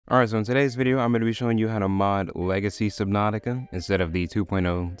Alright, so in today's video, I'm going to be showing you how to mod Legacy Subnautica instead of the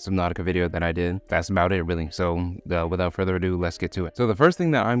 2.0 Subnautica video that I did. That's about it, really. So without further ado, let's get to it. So the first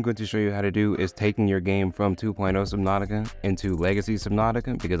thing that I'm going to show you how to do is taking your game from 2.0 Subnautica into Legacy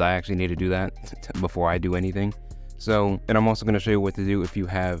Subnautica, because I actually need to do that before I do anything. So, and I'm also going to show you what to do if you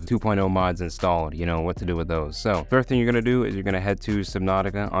have 2.0 mods installed, what to do with those. So, first thing you're going to do is you're going to head to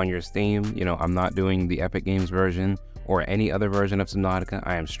Subnautica on your Steam. I'm not doing the Epic Games version or any other version of Subnautica.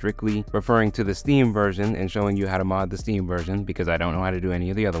 I am strictly referring to the Steam version and showing you how to mod the Steam version, because I don't know how to do any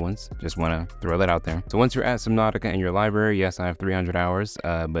of the other ones. Just want to throw that out there. So once you're at Subnautica in your library, yes, I have 300 hours,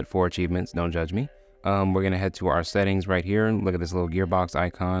 but 4 achievements, don't judge me. We're going to head to our settings right here and look at this little gearbox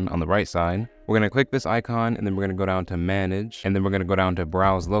icon on the right side. We're going to click this icon, and then we're going to go down to manage, and then we're going to go down to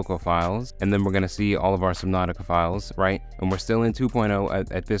browse local files, and then we're going to see all of our Subnautica files, right? And we're still in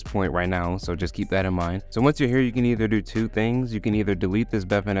 2.0 at this point right now, so just keep that in mind. So once you're here, you can either do two things. You can either delete this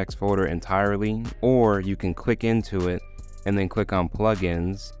Bepinex folder entirely, or you can click into it and then click on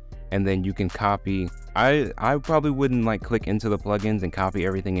plugins, and then you can copy. I probably wouldn't click into the plugins and copy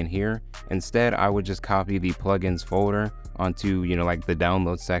everything in here. Instead, I would just copy the plugins folder onto, the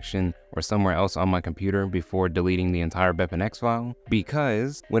download section or somewhere else on my computer before deleting the entire Bepinex file.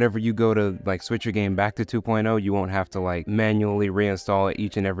 Because whenever you go to switch your game back to 2.0, you won't have to manually reinstall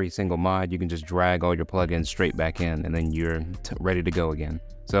each and every single mod. You can just drag all your plugins straight back in, and then you're ready to go again.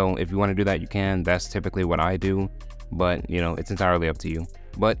 So if you want to do that, you can. That's typically what I do, but it's entirely up to you.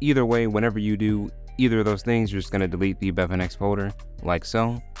 But either way, whenever you do either of those things, you're just going to delete the Bepinex folder like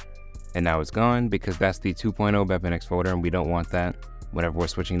so. And now it's gone, because that's the 2.0 Bepinex folder, and we don't want that whenever we're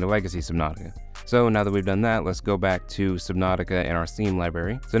switching to Legacy Subnautica. So now that we've done that, let's go back to Subnautica in our Steam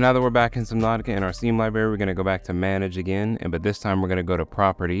library. So now that we're back in Subnautica in our Steam library, we're going to go back to manage again, but this time we're going to go to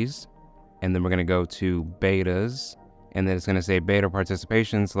properties, and then we're going to go to betas, and then it's going to say beta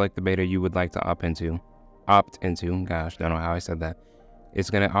participation. Select the beta you would like to opt into. Gosh, don't know how I said that. It's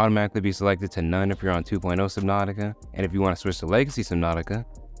going to automatically be selected to none if you're on 2.0 Subnautica. And if you want to switch to Legacy Subnautica,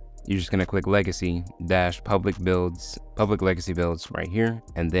 you're just going to click Legacy - public Legacy builds right here.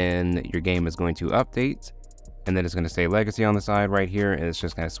 And then your game is going to update. And then it's going to say Legacy on the side right here. And it's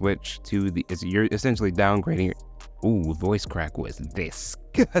just going to switch to you're essentially downgrading. Ooh, voice crack was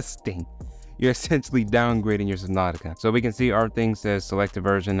disgusting. You're essentially downgrading your Subnautica. So we can see our thing says selected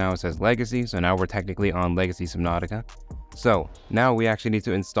version. Now it says Legacy. So now we're technically on Legacy Subnautica. So now we actually need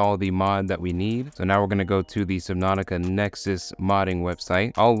to install the mod that we need. So now we're going to go to the Subnautica Nexus modding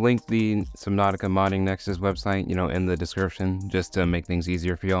website. I'll link the Subnautica modding Nexus website, in the description, just to make things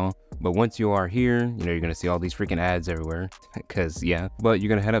easier for y'all. But once you are here, you're going to see all these freaking ads everywhere, because yeah. But you're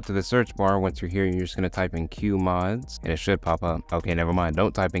going to head up to the search bar. Once you're here, you're just going to type in Qmods, and it should pop up. Okay, never mind.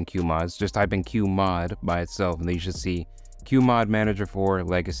 Don't type in Qmods. Just type in Qmod by itself, and then you should see Qmod Manager for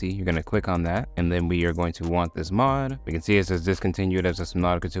Legacy. You're going to click on that, and then we are going to want this mod. We can see it says discontinued as a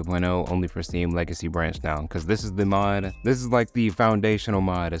Subnautica 2.0 only for Steam Legacy branch now, because this is the mod. This is the foundational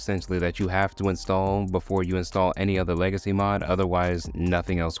mod essentially that you have to install before you install any other Legacy mod. Otherwise,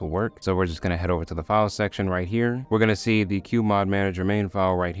 nothing else will work. So we're just going to head over to the file section right here. We're going to see the Qmod Manager main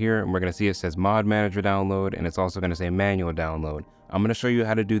file right here, and we're going to see it says Mod Manager download, and it's also going to say manual download. I'm going to show you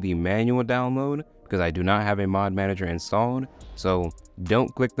how to do the manual download, because I do not have a mod manager installed. So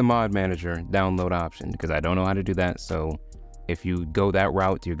don't click the mod manager download option, because I don't know how to do that. So if you go that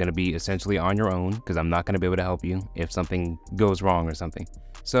route, you're going to be essentially on your own, because I'm not going to be able to help you if something goes wrong or something.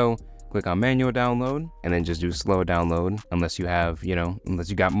 So click on manual download, and then just do slow download, unless you have, unless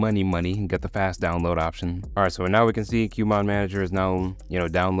you got money and get the fast download option. All right, so now we can see Qmod Manager is now,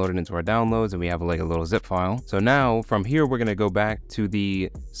 downloaded into our downloads, and we have a little zip file. So now from here, we're gonna go back to the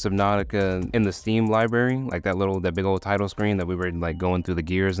Subnautica in the Steam library, that big old title screen that we were going through the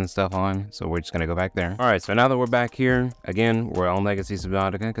gears and stuff on. So we're just gonna go back there. All right, so now that we're back here, again, we're on Legacy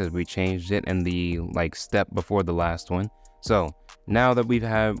Subnautica because we changed it in the step before the last one. So now that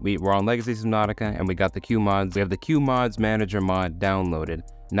we're on Legacy Subnautica and we got the Qmods, we have the Qmods Manager mod downloaded.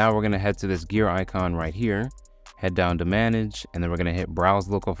 Now we're going to head to this gear icon right here, head down to manage, and then we're going to hit browse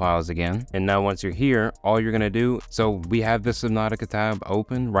local files again. And now once you're here, all you're going to do, so we have the Subnautica tab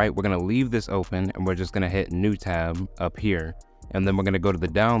open, right? We're going to leave this open, and we're just going to hit new tab up here. And then we're going to go to the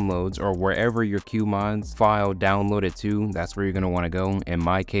downloads, or wherever your Qmods file downloaded to, that's where you're going to want to go. In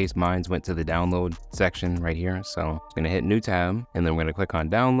my case, mine went to the download section right here. So I'm going to hit new tab, and then we're going to click on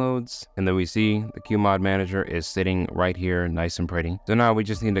downloads. And then we see the Qmod Manager is sitting right here, nice and pretty. So now we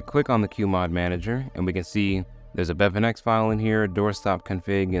just need to click on the Qmod Manager, and we can see There's a Bepinex file in here, doorstop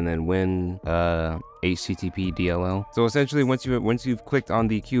config, and then win HTTP DLL. So essentially, once you've clicked on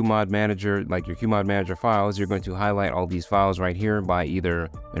the Qmod manager, like your Qmod manager files, you're going to highlight all these files right here by either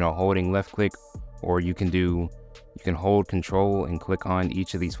holding left click, or you can hold control and click on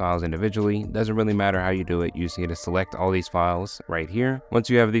each of these files individually. Doesn't really matter how you do it. You just need to select all these files right here. Once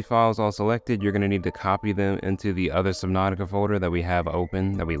you have these files all selected, you're going to need to copy them into the other Subnautica folder that we have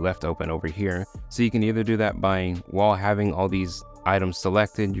open, that we left open over here. So you can either do that while having all these items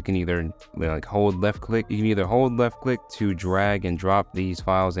selected, you can either hold left click. You can either hold left click to drag and drop these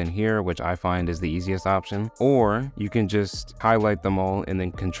files in here, which I find is the easiest option, or you can just highlight them all and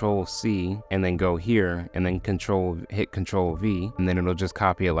then Control C and then go here and then hit Control V, and then it'll just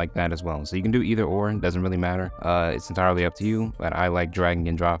copy it like that as well. So you can do either or, it doesn't really matter. It's entirely up to you, but I like dragging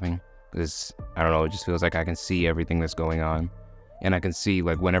and dropping because I don't know, it just feels like I can see everything that's going on. And I can see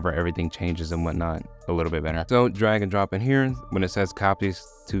whenever everything changes and whatnot a little bit better. So drag and drop in here. When it says copies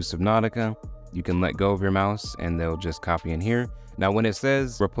to Subnautica, you can let go of your mouse and they'll just copy in here. Now, when it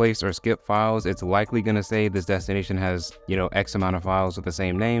says replace or skip files, it's likely going to say this destination has, X amount of files with the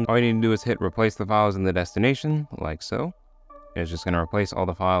same name. All you need to do is hit replace the files in the destination, like so. It's just going to replace all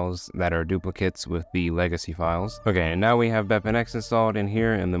the files that are duplicates with the legacy files. Okay, and now we have Bepinex installed in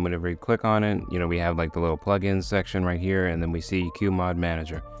here, and then whenever you click on it, we have the little plugins section right here, and then we see Qmod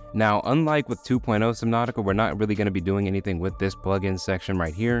Manager. Now, unlike with 2.0 Subnautica, we're not really going to be doing anything with this plugin section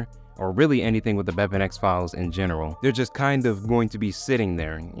right here, or really anything with the Bepinex files in general. They're just kind of going to be sitting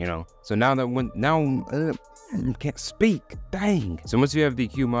there, So now that can't speak, dang. So once you have the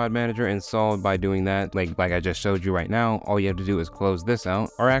Qmod manager installed by doing that, like I just showed you right now, all you have to do is close this out.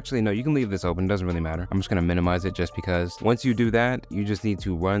 Or actually, no, you can leave this open, doesn't really matter. I'm just gonna minimize it just because. Once you do that, you just need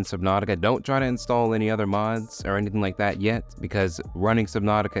to run Subnautica. Don't try to install any other mods or anything like that yet, because running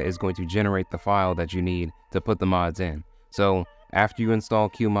Subnautica is going to generate the file that you need to put the mods in. So after you install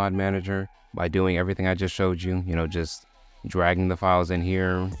Qmod manager, by doing everything I just showed you, just dragging the files in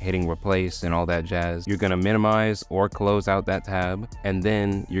here, hitting replace and all that jazz, you're gonna minimize or close out that tab, and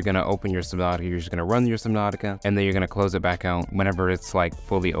then you're gonna open your Subnautica. You're just gonna run your Subnautica, and then you're gonna close it back out whenever it's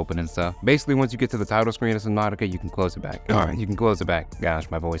fully open and stuff. Basically, once you get to the title screen of Subnautica, you can close it back. All right, you can close it back.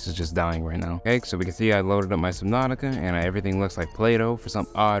 Gosh, my voice is just dying right now. Okay, so we can see I loaded up my Subnautica, and everything looks like Play-Doh for some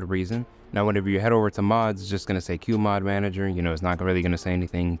odd reason. Now, whenever you head over to mods, it's just gonna say Qmod manager. It's not really gonna say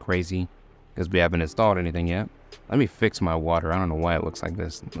anything crazy because we haven't installed anything yet. Let me fix my water. I don't know why it looks like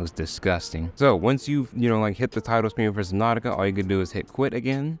this. It looks disgusting. So once you've, hit the title screen for Subnautica, all you can do is hit quit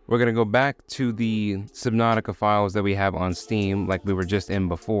again. We're going to go back to the Subnautica files that we have on Steam, like we were just in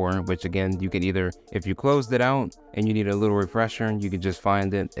before, which again, you can either, if you closed it out and you need a little refresher, you can just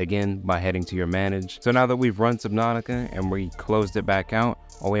find it again by heading to your manage. So now that we've run Subnautica and we closed it back out,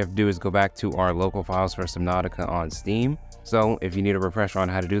 all we have to do is go back to our local files for Subnautica on Steam. So if you need a refresher on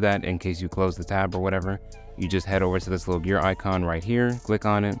how to do that in case you close the tab or whatever, you just head over to this little gear icon right here, click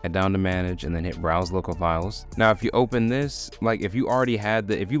on it, head down to manage, and then hit browse local files. Now, if you open this, if you already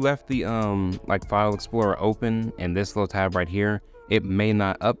had if you left the file explorer open in this little tab right here, it may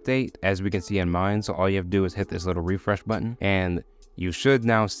not update, as we can see in mine. So all you have to do is hit this little refresh button, and you should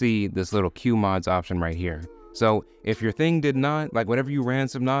now see this little Qmods option right here. So if your thing did not, whenever you ran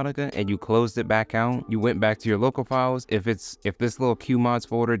Subnautica and you closed it back out, you went back to your local files, if this little Qmods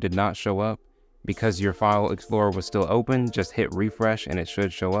folder did not show up because your file explorer was still open, just hit refresh and it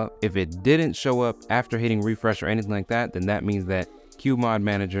should show up. If it didn't show up after hitting refresh or anything like that, then that means that Qmod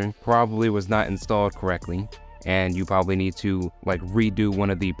manager probably was not installed correctly, and you probably need to redo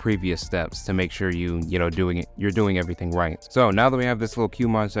one of the previous steps to make sure you're doing everything right. So now that we have this little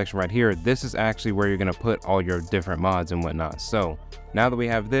Qmod section right here, this is actually where you're gonna put all your different mods and whatnot. So now that we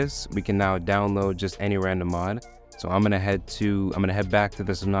have this, we can now download just any random mod. So I'm gonna head back to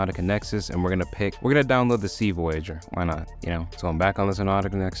the Subnautica Nexus, and we're gonna download the Sea Voyager. Why not? So I'm back on the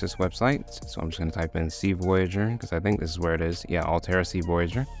Subnautica Nexus website. So I'm just gonna type in Sea Voyager because I think this is where it is. Yeah, Altera Sea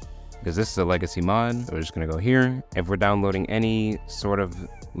Voyager, because this is a legacy mod. So we're just gonna go here. If we're downloading any sort of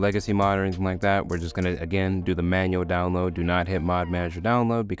legacy mod or anything like that, we're just gonna again do the manual download. Do not hit mod manager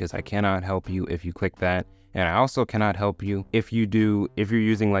download, because I cannot help you if you click that. And I also cannot help you if you're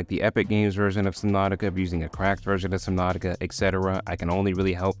using the Epic Games version of Subnautica, if you're using a cracked version of Subnautica, etc. I can only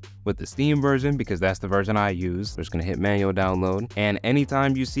really help with the Steam version because that's the version I use. We're just gonna hit manual download. And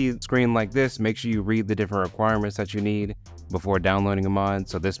anytime you see a screen like this, make sure you read the different requirements that you need before downloading a mod.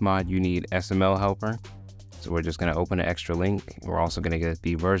 So this mod, you need SML helper. So we're just gonna open an extra link. We're also gonna get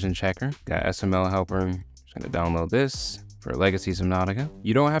the version checker. Got SML helper, just gonna download this for Legacy Subnautica.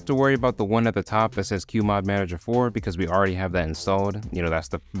 You don't have to worry about the one at the top that says Qmod Manager 4 because we already have that installed. That's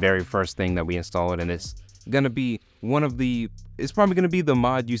the very first thing that we installed in this gonna be it's probably gonna be the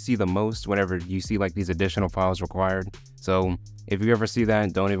mod you see the most whenever you see like these additional files required. So if you ever see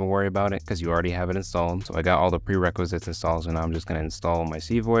that, don't even worry about it because you already have it installed. So I got all the prerequisites installed, so now I'm just gonna install my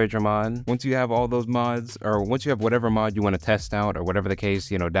Sea Voyager mod. Once you have all those mods, or once you have whatever mod you want to test out or whatever the case,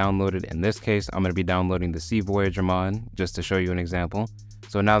 you know, downloaded. In this case, I'm gonna be downloading the Sea Voyager mod just to show you an example.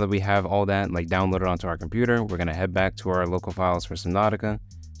 So now that we have all that like downloaded onto our computer, we're gonna head back to our local files for Subnautica.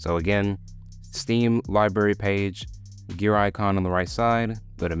 So again, Steam library page, gear icon on the right side,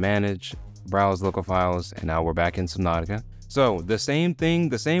 go to manage, browse local files, and now we're back in Subnautica. So the same thing,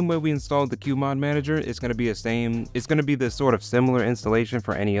 the same way we installed the Qmod manager, it's gonna be the sort of similar installation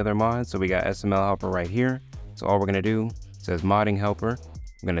for any other mod. So we got SML helper right here. So all we're gonna do, it says modding helper.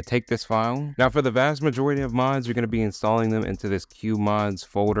 I'm gonna take this file. Now for the vast majority of mods, you're gonna be installing them into this Qmods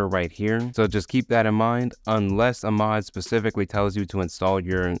folder right here. So just keep that in mind, unless a mod specifically tells you to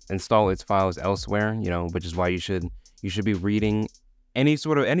install its files elsewhere, you know, which is why you should be reading any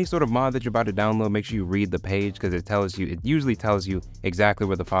sort of mod that you're about to download. Make sure you read the page because it usually tells you exactly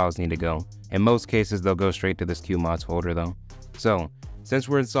where the files need to go. In most cases, they'll go straight to this Qmods folder though. So since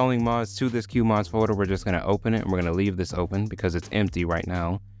we're installing mods to this Qmods folder, we're just gonna open it and we're gonna leave this open because it's empty right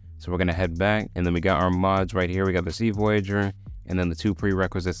now. So we're gonna head back, and then we got our mods right here. We got the Sea Voyager and then the 2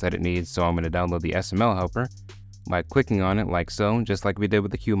 prerequisites that it needs. So I'm gonna download the SML helper by clicking on it like so, just like we did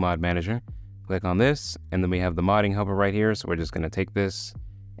with the Qmod manager. Click on this, and then we have the modding helper right here. So we're just gonna take this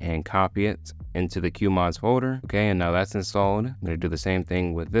and copy it into the Qmods folder. Okay, and now that's installed. I'm gonna do the same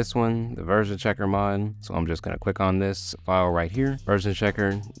thing with this one, the version checker mod. So I'm just gonna click on this file right here, version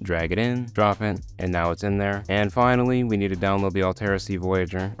checker, drag it in, drop it, and now it's in there. And finally, we need to download the Altera Sea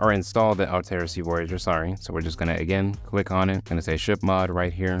Voyager, or install the Altera Sea Voyager, sorry. So we're just gonna, again, click on it. I'm gonna say ship mod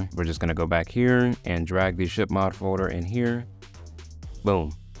right here. We're just gonna go back here and drag the ship mod folder in here.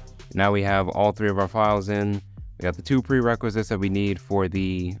 Boom. Now we have all 3 of our files in. We got the 2 prerequisites that we need for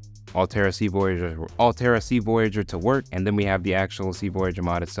the Altera Sea Voyager to work, and then we have the actual Sea Voyager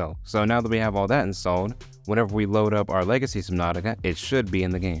mod itself. So now that we have all that installed, whenever we load up our Legacy Subnautica, it should be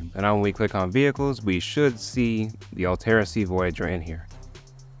in the game. And now when we click on vehicles, we should see the Altera Sea Voyager in here.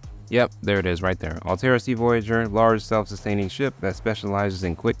 Yep, there it is right there. Altera Sea Voyager, large self-sustaining ship that specializes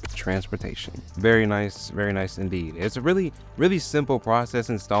in quick transportation. Very nice indeed. It's a really simple process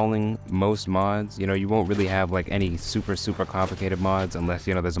installing most mods. You know, you won't really have like any super complicated mods unless,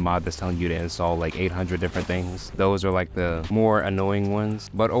 you know, there's a mod that's telling you to install like 800 different things. Those are like the more annoying ones.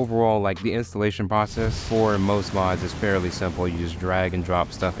 But overall, like the installation process for most mods is fairly simple. You just drag and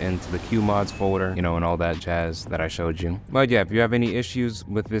drop stuff into the Qmods folder, you know, and all that jazz that I showed you. But yeah, if you have any issues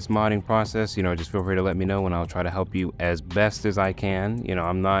with this modding process, you know, just feel free to let me know and I'll try to help you as best as I can. You know,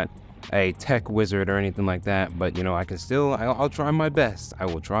 I'm not a tech wizard or anything like that, but you know, I'll try my best. I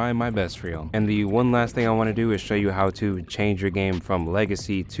will try my best for you. And the one last thing I want to do is show you how to change your game from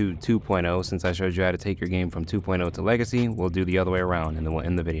Legacy to 2.0. Since I showed you how to take your game from 2.0 to Legacy, we'll do the other way around and then we'll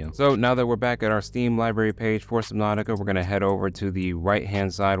end the video. So now that we're back at our Steam library page for Subnautica, we're going to head over to the right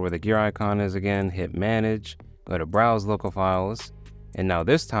hand side where the gear icon is again, hit manage, go to browse local files, and now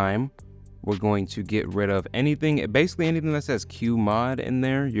this time we're going to get rid of basically anything that says Qmod in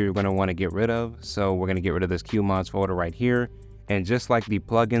there, you're going to want to get rid of. So we're going to get rid of this Qmods folder right here. And just like the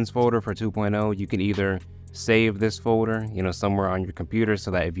plugins folder for 2.0, you can either save this folder, you know, somewhere on your computer so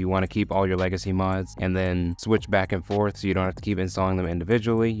that if you want to keep all your legacy mods and then switch back and forth so you don't have to keep installing them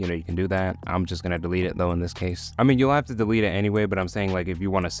individually, you know, you can do that. I'm just going to delete it though in this case. I mean, you'll have to delete it anyway, but I'm saying like if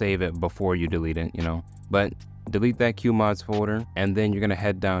you want to save it before you delete it, you know, but delete that Qmods folder, and then you're going to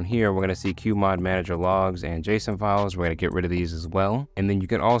head down here. We're going to see Qmod manager logs and JSON files. We're going to get rid of these as well. And then you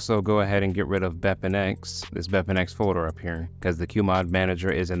can also go ahead and get rid of Bepinex, this Bepinex folder up here, because the Qmod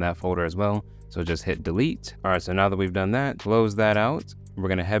manager is in that folder as well. So just hit delete. All right, so now that we've done that, close that out. We're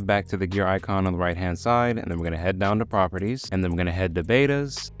going to head back to the gear icon on the right hand side, and then we're going to head down to properties, and then we're going to head to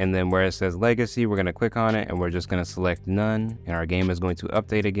betas, and then where it says legacy, we're going to click on it and we're just going to select none, and our game is going to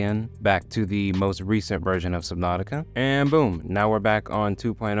update again back to the most recent version of Subnautica. And boom, now we're back on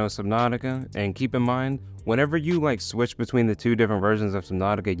 2.0 Subnautica. And keep in mind, whenever you like switch between the 2 different versions of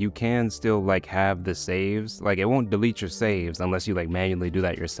Subnautica, you can still like have the saves. Like it won't delete your saves unless you like manually do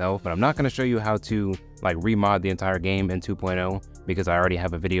that yourself. But I'm not going to show you how to like remod the entire game in 2.0 because I already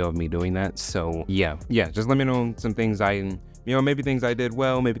have a video of me doing that. So yeah, just let me know some things maybe things I did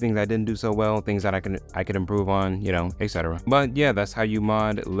well, maybe things I didn't do so well, things that I could improve on, you know, etc. But yeah, that's how you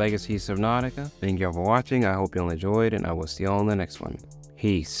mod Legacy Subnautica. Thank you all for watching. I hope you all enjoyed, and I will see you all in the next one.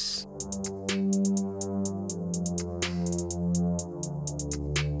 Peace.